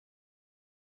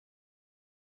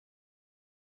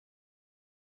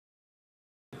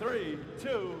3, 2,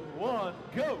 1,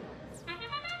 go!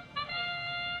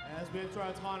 As we enter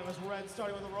autonomous, red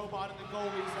starting with a robot in the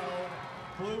goalie zone.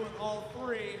 Blue with all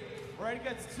three. Red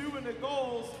gets 2 into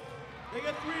goals. They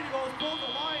get 3 into goals. Both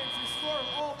alliances score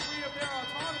all 3 of their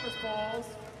autonomous balls.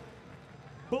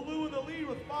 Blue in the lead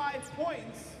with 5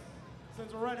 points,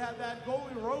 since red had that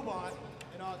goalie robot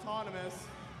in autonomous.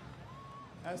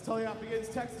 As teleoff begins,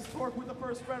 Texas Torque with the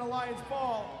first red alliance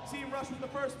ball. Team Rush with the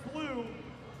first blue.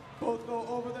 Both go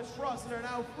over the truss and are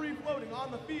now free floating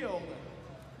on the field.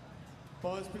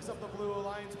 Buzz picks up the blue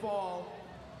alliance ball.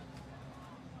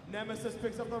 Nemesis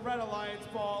picks up the red alliance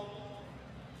ball.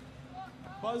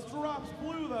 Buzz drops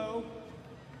blue though.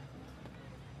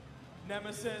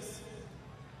 Nemesis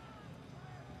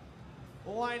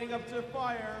lining up to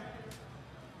fire.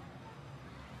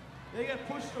 They get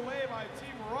pushed away by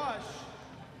Team Rush.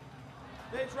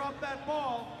 They drop that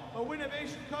ball, but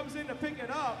Winnovation comes in to pick it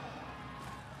up.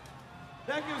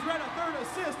 That gives Red a 3rd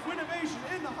assist.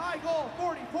 Winnovation in the high goal,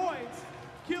 40 points.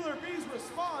 Killer Bees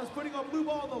responds, putting a blue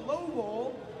ball in the low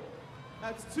goal.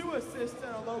 That's 2 assists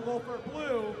and a low goal for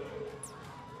blue.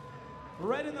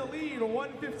 Red in the lead,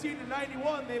 115 to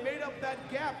 91. They made up that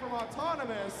gap from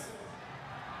autonomous.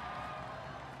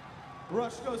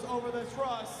 Rush goes over the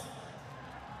truss.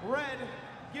 Red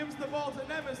gives the ball to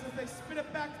Nemesis. They spin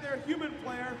it back to their human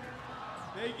player.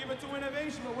 They give it to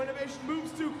Winnovation, but Winnovation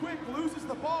moves too quick, loses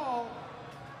the ball.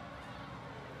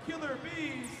 Killer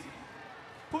Bees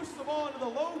pushes the ball into the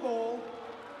low goal.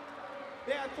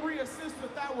 They had 3 assists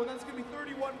with that one. That's going to be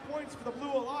 31 points for the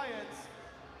Blue Alliance.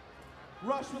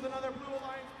 Rush with another Blue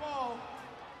Alliance ball.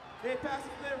 They pass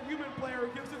it to their human player who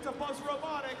gives it to Buzz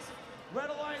Robotics. Red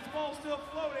Alliance ball still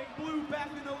floating. Blue back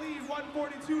in the lead,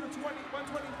 142 to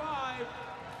 125.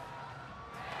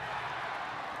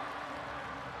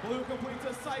 Blue completes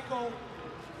a cycle.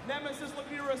 Nemesis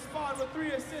looking to respond with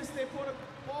 3 assists. They put a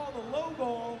ball in the low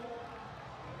goal.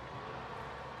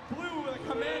 Blue with a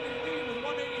commanding lead with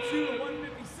 182 to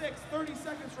 156, 30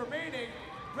 seconds remaining.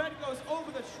 Red goes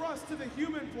over the truss to the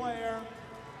human player.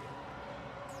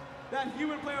 That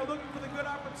human player looking for the good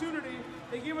opportunity.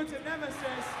 They give it to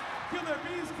Nemesis. Killer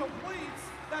Bees completes.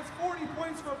 That's 40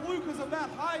 points for blue because of that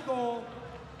high goal.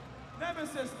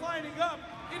 Nemesis lining up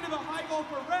into the high goal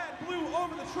for red. Blue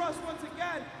over the truss once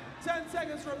again. 10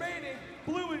 seconds remaining.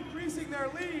 Blue increasing their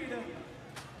lead.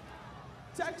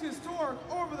 Texas Torque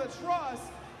over the truss.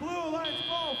 Blue Alliance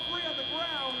ball free on the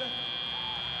ground.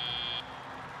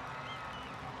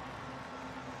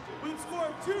 With a score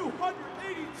of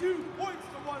 282 points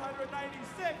to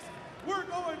 196, we're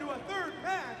going to a 3rd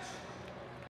match.